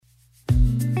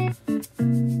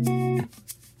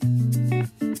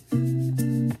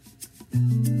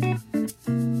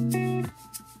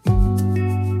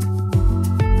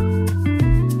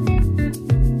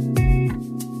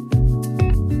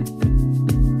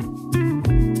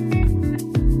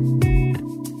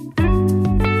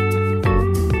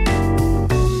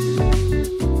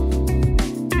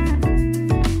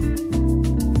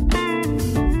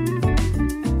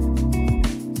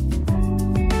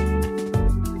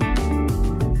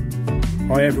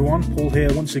Hi everyone, Paul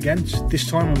here once again. This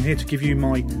time I'm here to give you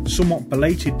my somewhat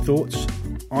belated thoughts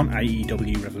on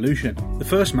AEW Revolution. The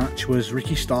first match was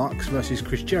Ricky Starks versus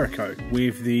Chris Jericho,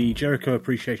 with the Jericho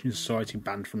Appreciation Society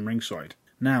banned from ringside.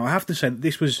 Now, I have to say that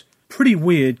this was pretty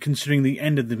weird considering the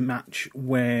end of the match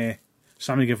where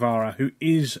Sammy Guevara, who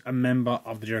is a member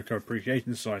of the Jericho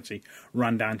Appreciation Society,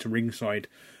 ran down to ringside,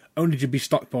 only to be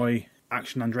stopped by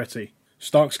Action Andretti.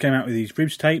 Starks came out with his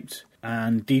ribs taped,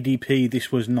 and DDP,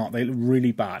 this was not. They looked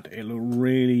really bad. It looked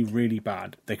really, really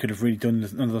bad. They could have really done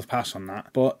another pass on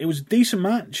that. But it was a decent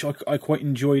match. I quite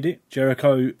enjoyed it.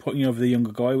 Jericho putting over the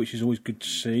younger guy, which is always good to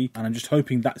see. And I'm just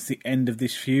hoping that's the end of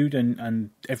this feud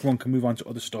and everyone can move on to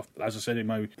other stuff. But as I said in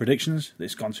my predictions,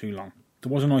 it's gone too long.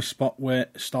 There was a nice spot where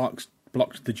Starks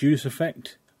blocked the Judas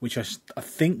effect, which I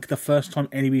think the first time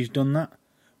anybody's done that,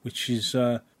 which is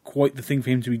quite the thing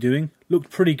for him to be doing. Looked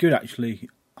pretty good, actually.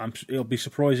 It'll be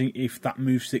surprising if that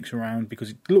move sticks around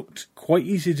because it looked quite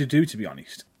easy to do, to be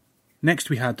honest. Next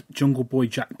we had Jungle Boy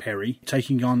Jack Perry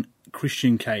taking on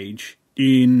Christian Cage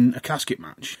in a casket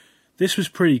match. This was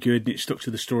pretty good, and it stuck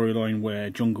to the storyline where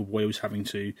Jungle Boy was having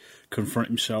to confront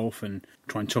himself and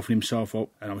try and toughen himself up,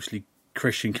 and obviously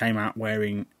Christian came out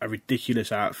wearing a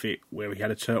ridiculous outfit where he had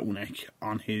a turtleneck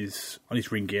on his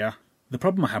ring gear. The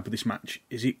problem I had with this match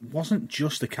is it wasn't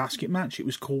just a casket match, it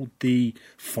was called the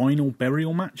Final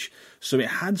Burial match, so it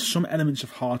had some elements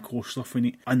of hardcore stuff in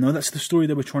it. I know that's the story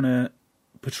they were trying to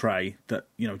portray, that,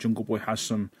 you know, Jungle Boy has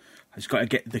got to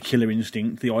get the killer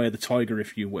instinct, the eye of the tiger,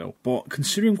 if you will. But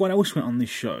considering what else went on this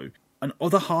show, and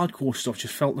other hardcore stuff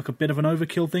just felt like a bit of an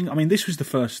overkill thing. I mean, this was the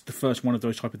first one of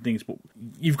those type of things, but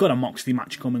you've got a Moxley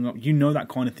match coming up, you know that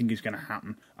kind of thing is going to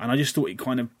happen, and I just thought it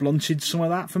kind of blunted some of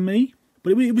that for me.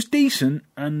 But it was decent,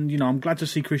 and, you know, I'm glad to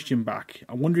see Christian back.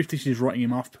 I wonder if this is writing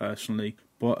him off, personally.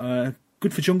 But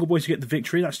good for Jungle Boy to get the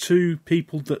victory. That's two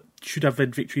people that should have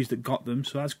had victories that got them,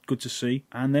 so that's good to see.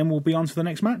 And then we'll be on to the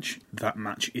next match. That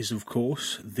match is, of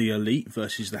course, The Elite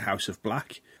versus the House of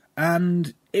Black.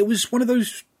 And it was one of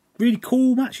those really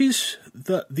cool matches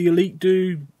that The Elite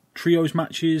do, trios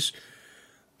matches.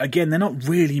 Again, they're not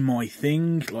really my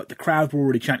thing. Like, the crowd were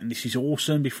already chanting, "This is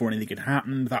awesome," before anything had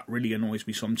happened. That really annoys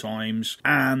me sometimes.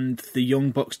 And the Young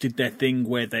Bucks did their thing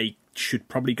where they should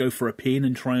probably go for a pin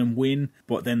and try and win,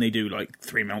 but then they do, like,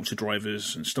 3 Meltzer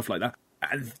drivers and stuff like that.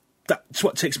 And that's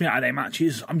what takes me out of their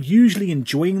matches. I'm usually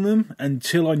enjoying them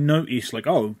until I notice, like,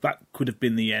 oh, that could have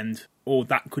been the end, or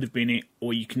that could have been it,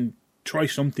 or you can try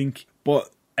something.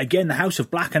 But, again, the House of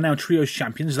Black are now trios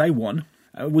champions. They won.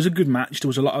 It was a good match. There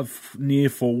was a lot of near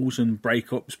falls and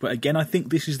breakups. But again, I think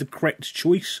this is the correct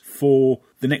choice for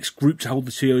the next group to hold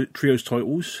the trios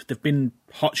titles. They've been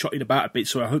hot-shotted about a bit,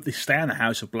 so I hope they stay on the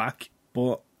House of Black.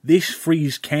 But this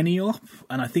frees Kenny up,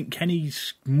 and I think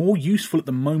Kenny's more useful at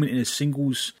the moment in a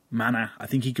singles manner. I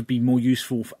think he could be more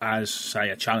useful as, say,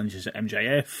 a challenger at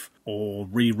MJF, or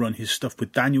rerun his stuff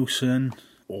with Danielson,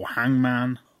 or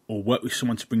Hangman, or work with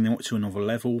someone to bring them up to another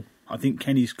level. I think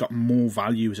Kenny's got more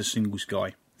value as a singles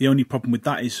guy. The only problem with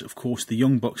that is, of course, the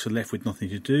Young Bucks are left with nothing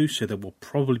to do, so they will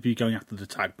probably be going after the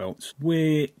tag belts,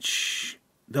 which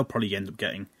they'll probably end up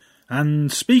getting. And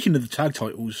speaking of the tag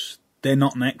titles, they're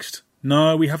not next.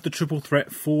 No, we have the triple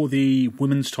threat for the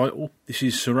women's title. This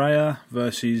is Saraya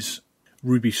versus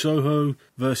Ruby Soho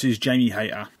versus Jamie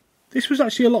Hayter. This was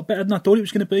actually a lot better than I thought it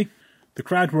was going to be. The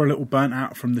crowd were a little burnt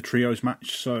out from the trios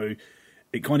match, so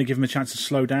it kind of gave them a chance to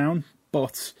slow down.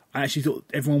 But I actually thought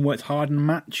everyone worked hard in the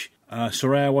match.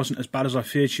 Saraya wasn't as bad as I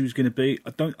feared she was going to be.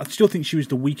 I still think she was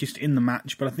the weakest in the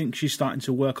match, but I think she's starting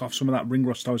to work off some of that ring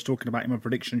rust I was talking about in my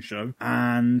prediction show.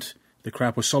 And the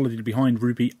crowd was solidly behind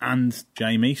Ruby and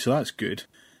Jamie, so that's good.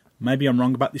 Maybe I'm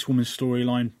wrong about this woman's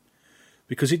storyline,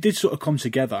 because it did sort of come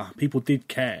together. People did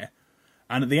care.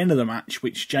 And at the end of the match,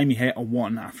 which Jamie Hayter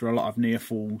won after a lot of near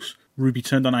falls, Ruby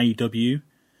turned on AEW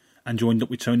and joined up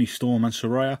with Tony Storm and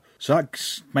Saraya. So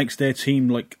that makes their team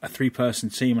like a 3-person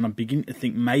team, and I'm beginning to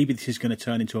think maybe this is going to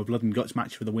turn into a blood and guts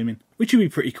match for the women, which would be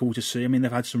pretty cool to see. I mean,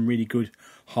 they've had some really good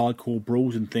hardcore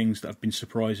brawls and things that have been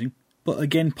surprising. But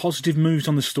again, positive moves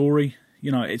on the story.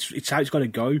 You know, it's how it's got to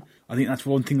go. I think that's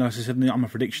one thing that I said on my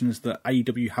predictions, that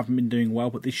AEW haven't been doing well,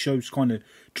 but this show's kind of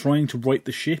trying to right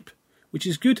the ship, which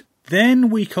is good. Then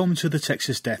we come to the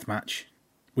Texas Death Match,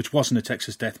 which wasn't a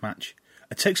Texas Death Match.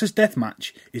 A Texas Death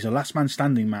Match is a last man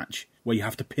standing match where you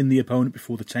have to pin the opponent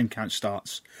before the 10 count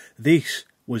starts. This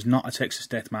was not a Texas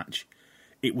Death Match.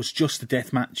 It was just a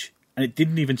death match, and it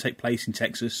didn't even take place in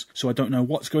Texas, so I don't know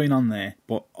what's going on there.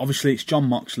 But obviously it's Jon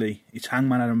Moxley, it's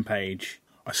Hangman Adam Page.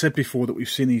 I said before that we've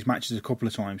seen these matches a couple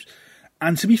of times,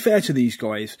 and to be fair to these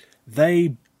guys,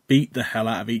 they beat the hell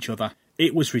out of each other.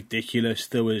 It was ridiculous.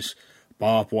 There was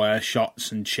barbed wire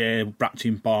shots and chair wrapped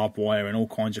in barbed wire and all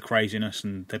kinds of craziness,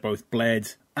 and they both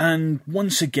bled. And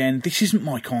once again, this isn't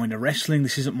my kind of wrestling,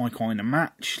 this isn't my kind of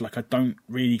match. Like, I don't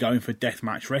really go in for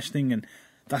deathmatch wrestling, and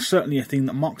that's certainly a thing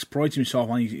that Mox prides himself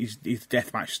on, his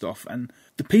deathmatch stuff. And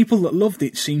the people that loved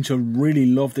it seem to really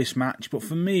love this match, but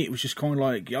for me, it was just kind of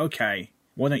like, okay,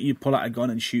 why don't you pull out a gun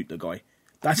and shoot the guy?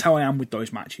 That's how I am with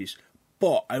those matches.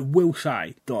 But I will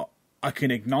say that I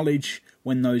can acknowledge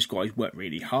when those guys work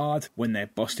really hard, when they're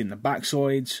busting the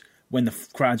backsides, when the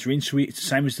crowds are into it. It's the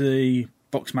same as the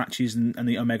Bucks matches and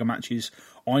the Omega matches.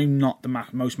 I'm not the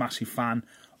most massive fan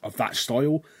of that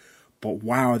style, but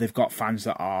wow, they've got fans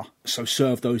that are. So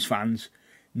serve those fans.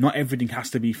 Not everything has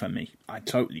to be for me. I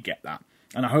totally get that.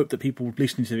 And I hope that people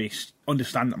listening to this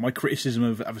understand that my criticism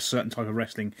of a certain type of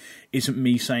wrestling isn't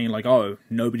me saying like, oh,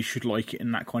 nobody should like it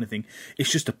and that kind of thing.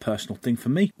 It's just a personal thing for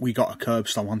me. We got a curb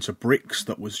stomp onto bricks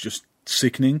that was just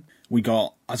sickening. We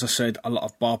got, as I said, a lot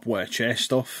of barbed wire chair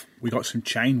stuff. We got some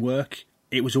chain work.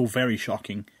 It was all very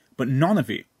shocking. But none of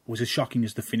it was as shocking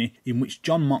as the finish in which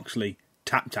Jon Moxley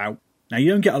tapped out. Now, you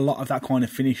don't get a lot of that kind of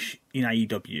finish in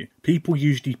AEW. People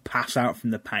usually pass out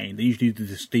from the pain. They usually do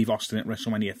the Steve Austin at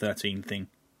WrestleMania 13 thing.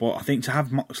 But I think to have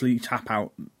Moxley tap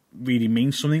out really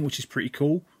means something, which is pretty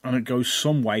cool. And it goes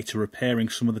some way to repairing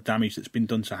some of the damage that's been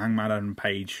done to Hangman Adam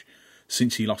Page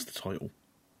since he lost the title.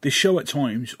 This show at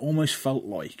times almost felt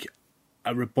like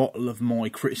a rebuttal of my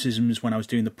criticisms when I was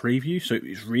doing the preview, so it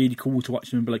was really cool to watch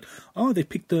them and be like, oh, they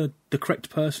picked the correct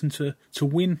person to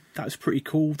win. That's pretty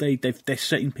cool. They're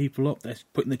setting people up, they're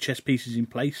putting the chess pieces in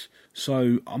place,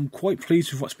 so I'm quite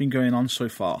pleased with what's been going on so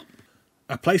far.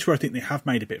 A place where I think they have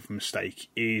made a bit of a mistake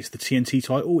is the TNT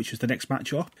title, which was the next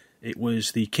matchup. It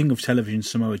was the King of Television,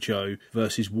 Samoa Joe,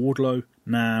 versus Wardlow.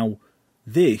 Now,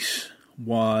 this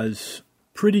was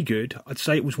pretty good. I'd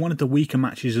say it was one of the weaker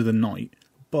matches of the night,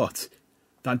 but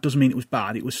that doesn't mean it was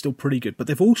bad. It was still pretty good. But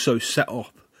they've also set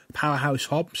up Powerhouse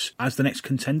Hobbs as the next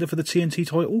contender for the TNT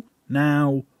title.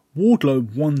 Now,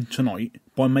 Wardlow won tonight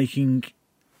by making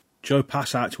Joe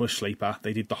pass out to a sleeper.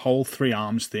 They did the whole 3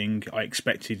 arms thing. I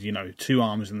expected, 2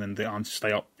 arms and then the arms to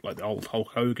stay up like the old Hulk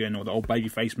Hogan or the old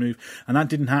babyface move. And that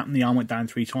didn't happen. The arm went down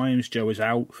 3 times. Joe was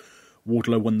out.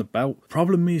 Wardlow won the belt.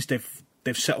 Problem is they've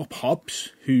set up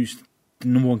Hobbs, who's the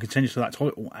number 1 contender for that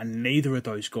title, and neither of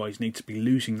those guys need to be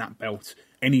losing that belt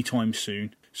anytime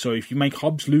soon. So if you make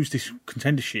Hobbs lose this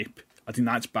contendership, I think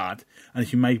that's bad. And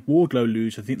if you make Wardlow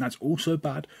lose, I think that's also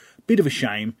bad. Bit of a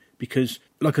shame, because,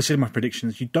 like I said in my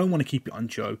predictions, you don't want to keep it on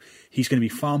Joe. He's going to be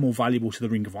far more valuable to the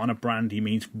Ring of Honor brand. He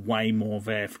means way more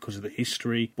there because of the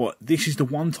history. But this is the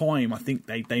one time I think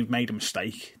they've made a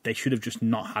mistake. They should have just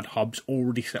not had Hobbs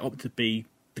already set up to be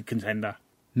the contender.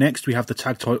 Next, we have the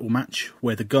tag title match,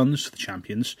 where the Guns, the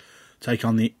champions, take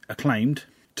on the Acclaimed,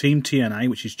 Team TNA,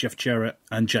 which is Jeff Jarrett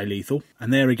and Jay Lethal,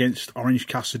 and they're against Orange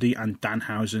Cassidy and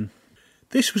Danhausen.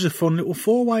 This was a fun little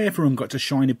 4-way. Everyone got to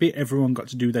shine a bit. Everyone got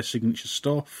to do their signature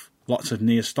stuff. Lots of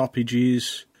near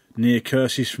stoppages, near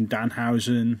curses from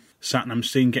Danhausen, Satnam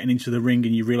Singh getting into the ring,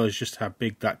 and you realise just how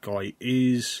big that guy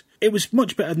is. It was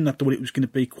much better than I thought it was going to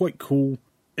be. Quite cool.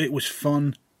 It was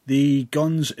fun. The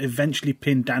Guns eventually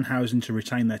pinned Danhausen to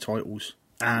retain their titles.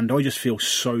 And I just feel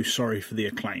so sorry for the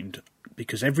Acclaimed,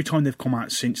 because every time they've come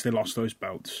out since they lost those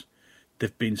belts,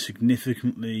 they've been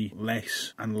significantly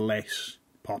less and less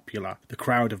popular. The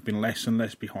crowd have been less and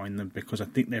less behind them, because I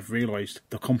think they've realised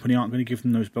the company aren't going to give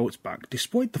them those belts back,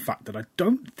 despite the fact that I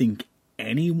don't think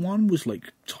anyone was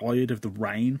tired of the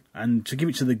reign. And to give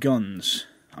it to the Guns,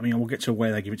 I mean, we'll get to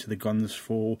where they give it to the Guns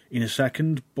for in a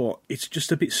second, but it's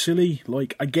just a bit silly.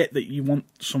 I get that you want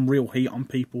some real heat on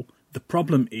people. The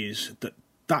problem is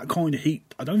that kind of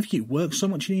heat, I don't think it works so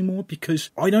much anymore, because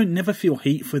I don't never feel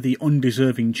heat for the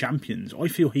undeserving champions. I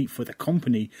feel heat for the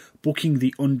company booking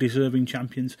the undeserving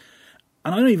champions.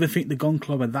 And I don't even think the Gun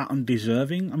Club are that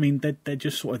undeserving. I mean, they're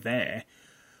just sort of there.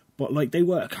 But, they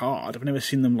work hard. I've never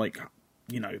seen them,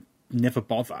 never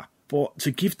bother. But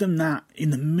to give them that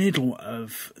in the middle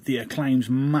of the Acclaim's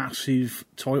massive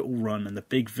title run and the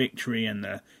big victory and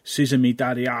the Scissor Me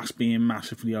Daddy ass being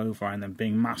massively over and then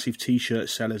being massive t-shirt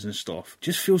sellers and stuff,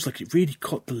 just feels like it really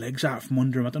cut the legs out from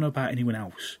under them. I don't know about anyone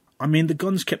else. I mean, the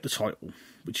Guns kept the title,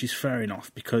 which is fair enough,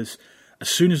 because as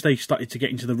soon as they started to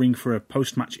get into the ring for a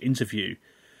post-match interview,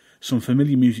 some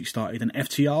familiar music started and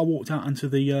FTR walked out onto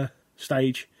the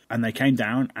stage. And they came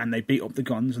down and they beat up the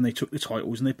Guns and they took the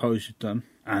titles and they posed with them.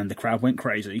 And the crowd went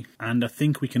crazy. And I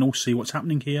think we can all see what's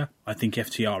happening here. I think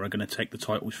FTR are going to take the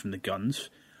titles from the Guns.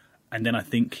 And then I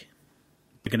think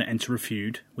they're going to enter a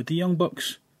feud with the Young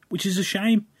Bucks. Which is a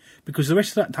shame, because the rest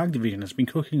of that tag division has been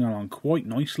cooking along quite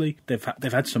nicely. They've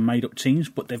had some made-up teams,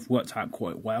 but they've worked out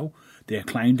quite well. The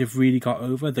Acclaimed have really got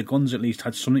over. The Guns at least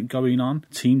had something going on.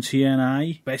 Team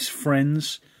TNA, Best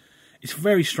Friends. It's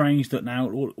very strange that now,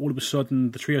 all of a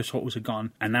sudden, the trio titles are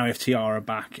gone, and now FTR are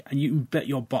back, and you can bet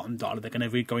your bottom dollar they're going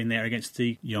to go in there against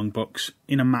the Young Bucks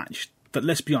in a match that,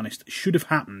 let's be honest, should have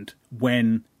happened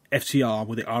when FTR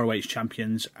were the ROH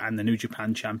champions and the New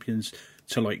Japan champions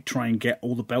to try and get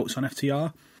all the belts on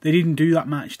FTR. They didn't do that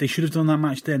match. They should have done that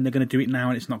match then. They're going to do it now,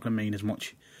 and it's not going to mean as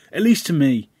much. At least to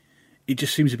me, it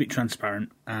just seems a bit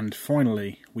transparent. And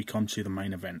finally, we come to the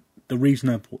main event. The reason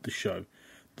I bought the show,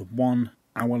 the 1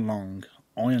 hour-long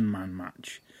Iron Man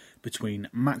match between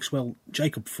Maxwell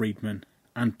Jacob Friedman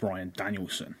and Bryan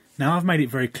Danielson. Now, I've made it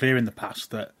very clear in the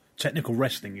past that technical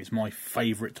wrestling is my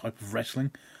favourite type of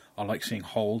wrestling. I like seeing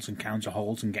holds and counter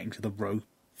holds and getting to the rope.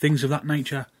 Things of that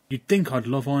nature. You'd think I'd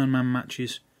love Iron Man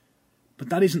matches, but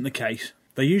that isn't the case.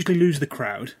 They usually lose the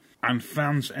crowd, and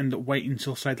fans end up waiting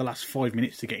until, say, the last 5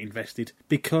 minutes to get invested,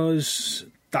 because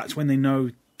that's when they know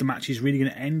the match is really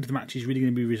going to end, the match is really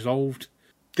going to be resolved.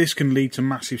 This can lead to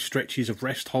massive stretches of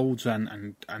rest holds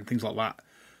and things like that,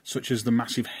 such as the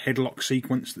massive headlock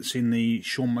sequence that's in the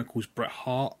Shawn Michaels-Bret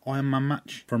Hart Iron Man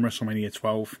match from WrestleMania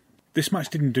 12. This match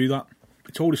didn't do that.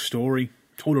 It told a story,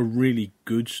 told a really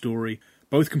good story.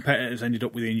 Both competitors ended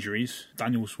up with injuries.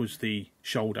 Daniels was the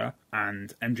shoulder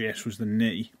and MJF was the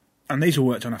knee. And these all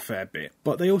worked on a fair bit.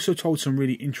 But they also told some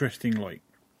really interesting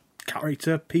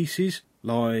character pieces.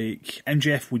 Like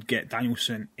MJF would get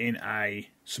Danielson in a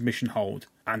submission hold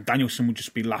and Danielson would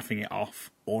just be laughing it off,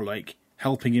 or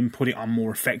helping him put it on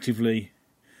more effectively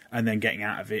and then getting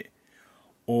out of it.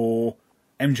 Or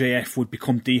MJF would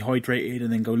become dehydrated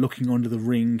and then go looking under the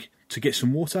ring to get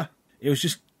some water. It was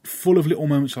just full of little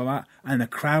moments like that, and the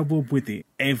crowd were with it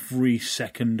every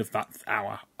second of that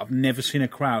hour. I've never seen a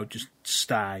crowd just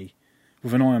stay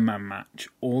with an Iron Man match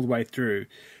all the way through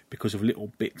because of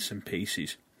little bits and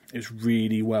pieces. It was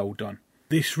really well done.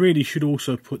 This really should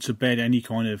also put to bed any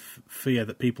kind of fear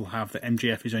that people have that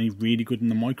MJF is only really good in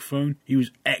the microphone. He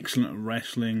was excellent at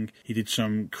wrestling. He did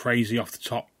some crazy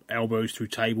off-the-top elbows through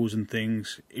tables and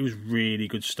things. It was really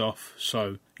good stuff.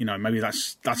 So, maybe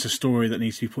that's a story that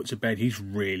needs to be put to bed. He's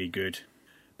really good.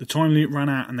 The time limit ran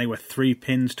out and they were 3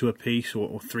 pins to a piece,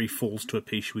 or 3 falls to a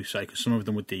piece, should we say, because some of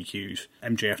them were DQs.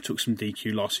 MJF took some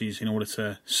DQ losses in order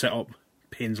to set up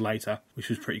pins later, which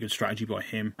was pretty good strategy by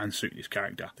him and suited his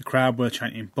character. The crowd were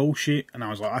chanting bullshit, and I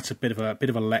was like, that's a bit of a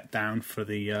letdown for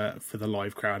the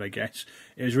live crowd, I guess.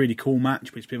 It was a really cool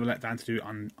match, but it's a bit of a letdown to do it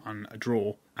on a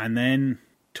draw. And then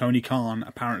Tony Khan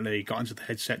apparently got into the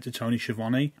headset to Tony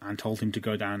Schiavone and told him to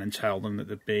go down and tell them that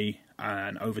there'd be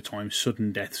an overtime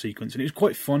sudden death sequence. And it was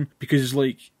quite fun because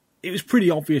it was pretty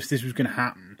obvious this was going to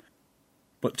happen.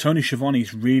 But Tony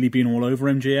Schiavone's really been all over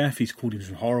MJF. He's called him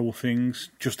some horrible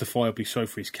things, justifiably so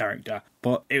for his character.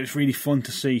 But it was really fun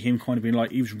to see him kind of being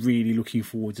he was really looking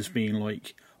forward to being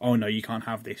oh no, you can't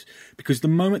have this. Because the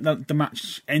moment that the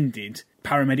match ended,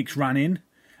 paramedics ran in,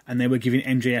 and they were giving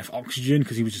MJF oxygen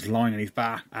because he was just lying on his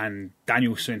back. And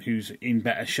Danielson, who's in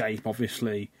better shape,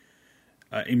 obviously,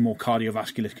 in more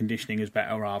cardiovascular conditioning, is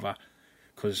better rather,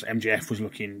 because MJF was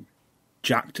looking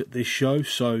jacked at this show.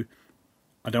 So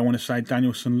I don't want to say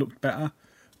Danielson looked better,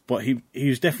 but he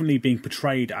was definitely being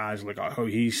portrayed as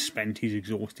he's spent, he's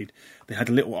exhausted. They had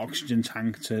a little oxygen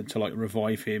tank to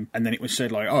revive him, and then it was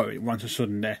said it runs a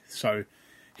sudden death. So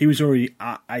he was already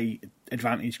at a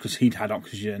advantage because he'd had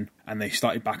oxygen, and they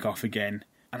started back off again.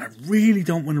 And I really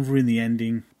don't want to ruin the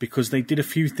ending, because they did a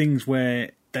few things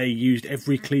where they used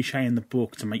every cliche in the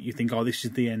book to make you think, oh, this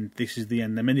is the end, this is the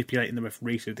end. They're manipulating the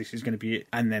referee, so this is going to be it.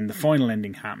 And then the final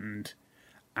ending happened,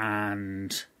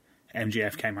 and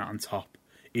MJF came out on top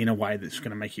in a way that's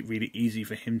going to make it really easy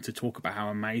for him to talk about how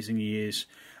amazing he is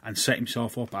and set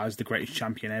himself up as the greatest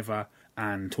champion ever,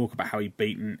 and talk about how he'd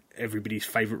beaten everybody's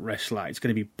favourite wrestler. It's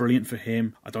going to be brilliant for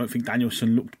him. I don't think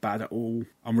Danielson looked bad at all.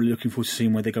 I'm really looking forward to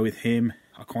seeing where they go with him.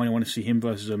 I kind of want to see him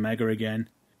versus Omega again.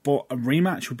 But a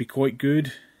rematch would be quite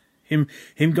good. Him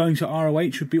going to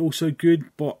ROH would be also good,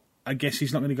 but I guess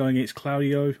he's not going to go against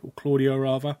Claudio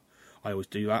rather. I always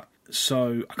do that.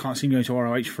 So I can't see him going to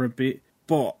ROH for a bit.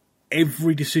 But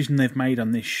every decision they've made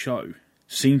on this show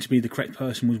seemed to be the correct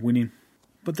person was winning.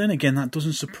 But then again, that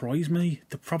doesn't surprise me.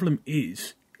 The problem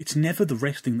is, it's never the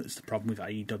wrestling that's the problem with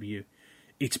AEW.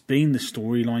 It's been the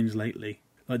storylines lately.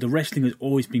 The wrestling has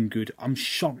always been good. I'm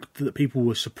shocked that people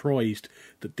were surprised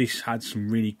that this had some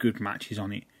really good matches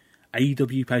on it.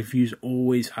 AEW pay-per-views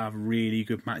always have really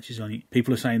good matches on it.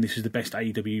 People are saying this is the best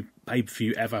AEW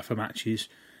pay-per-view ever for matches,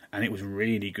 and it was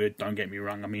really good, don't get me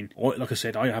wrong. I mean, like I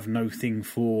said, I have no thing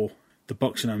for the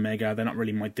Bucks and Omega, they're not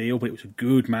really my deal, but it was a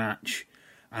good match.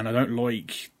 And I don't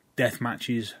like death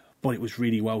matches, but it was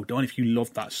really well done. If you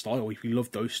love that style, if you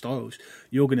love those styles,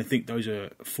 you're going to think those are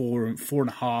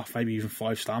 4.5, maybe even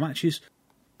 5-star matches.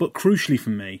 But crucially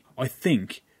for me, I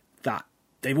think that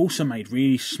they've also made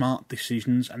really smart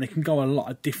decisions, and they can go a lot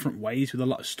of different ways with a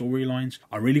lot of storylines.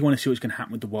 I really want to see what's going to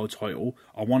happen with the world title.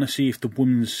 I want to see if the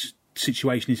women's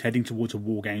situation is heading towards a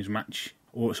War Games match,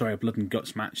 or a Blood and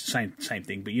Guts match. Same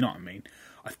thing, but you know what I mean.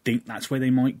 I think that's where they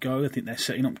might go. I think they're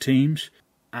setting up teams,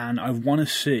 and I want to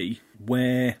see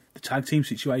where the tag team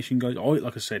situation goes.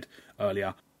 Like I said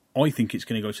earlier, I think it's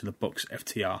going to go to the Bucks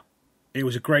FTR. It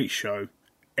was a great show.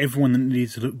 Everyone that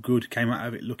needed to look good came out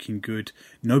of it looking good.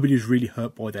 Nobody was really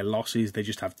hurt by their losses. They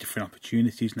just have different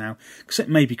opportunities now. Except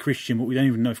maybe Christian, but we don't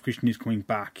even know if Christian is coming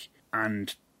back.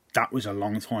 And that was a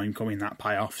long time coming, that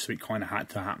payoff, so it kind of had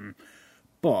to happen.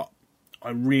 But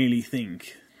I really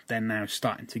think they're now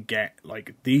starting to get,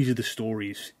 like, these are the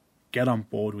stories. Get on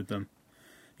board with them.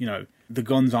 You know, the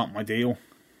guns aren't my deal,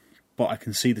 but I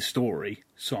can see the story,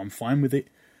 so I'm fine with it.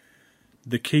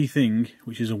 The key thing,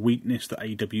 which is a weakness that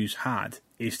AEW's had,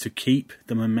 is to keep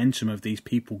the momentum of these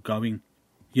people going.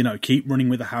 You know, keep running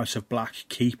with the House of Black,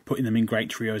 keep putting them in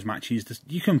great trios matches.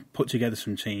 You can put together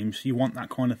some teams, you want that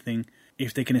kind of thing.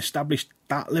 If they can establish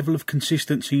that level of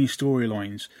consistency in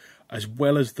storylines, as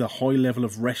well as the high level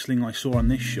of wrestling I saw on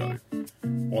this show,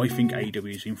 I think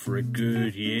AEW is in for a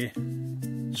good year.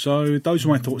 So those are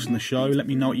my thoughts on the show. Let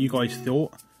me know what you guys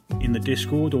thought in the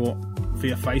Discord or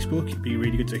via Facebook. It'd be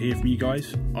really good to hear from you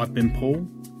guys. I've been Paul.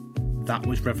 That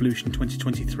was Revolution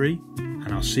 2023,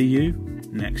 and I'll see you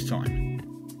next time.